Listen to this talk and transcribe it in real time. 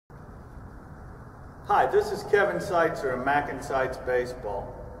Hi, this is Kevin Seitzer of Mac and Sights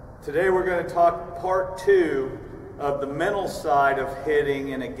Baseball. Today we're going to talk part 2 of the mental side of hitting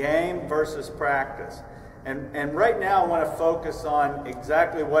in a game versus practice. And right now I want to focus on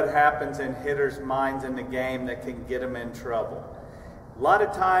exactly what happens in hitters' minds in the game that can get them in trouble. A lot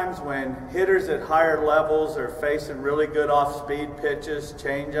of times when hitters at higher levels are facing really good off-speed pitches,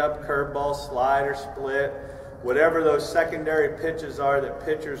 change-up, curveball, slider, split, whatever those secondary pitches are that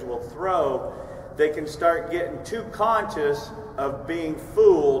pitchers will throw, they can start getting too conscious of being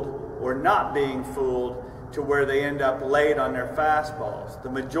fooled or not being fooled to where they end up late on their fastballs. The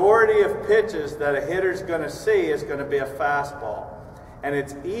majority of pitches that a hitter's going to see is going to be a fastball. And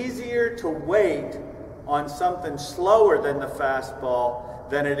it's easier to wait on something slower than the fastball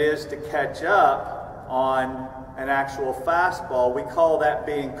than it is to catch up on an actual fastball. We call that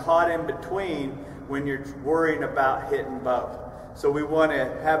being caught in between when you're worrying about hitting both. So we want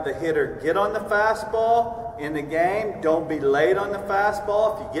to have the hitter get on the fastball in the game. Don't be late on the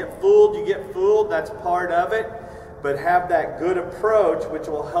fastball. If you get fooled, you get fooled. That's part of it. But have that good approach, which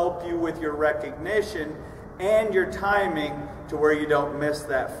will help you with your recognition and your timing to where you don't miss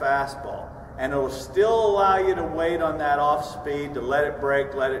that fastball. And it'll still allow you to wait on that off speed, to let it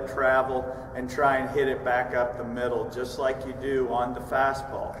break, let it travel, and try and hit it back up the middle, just like you do on the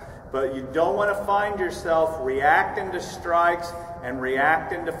fastball. But you don't want to find yourself reacting to strikes and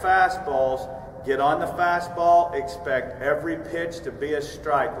reacting to fastballs. Get on the fastball, expect every pitch to be a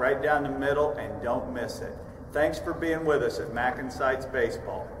strike right down the middle, and don't miss it. Thanks for being with us at Mac and Sights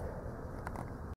Baseball.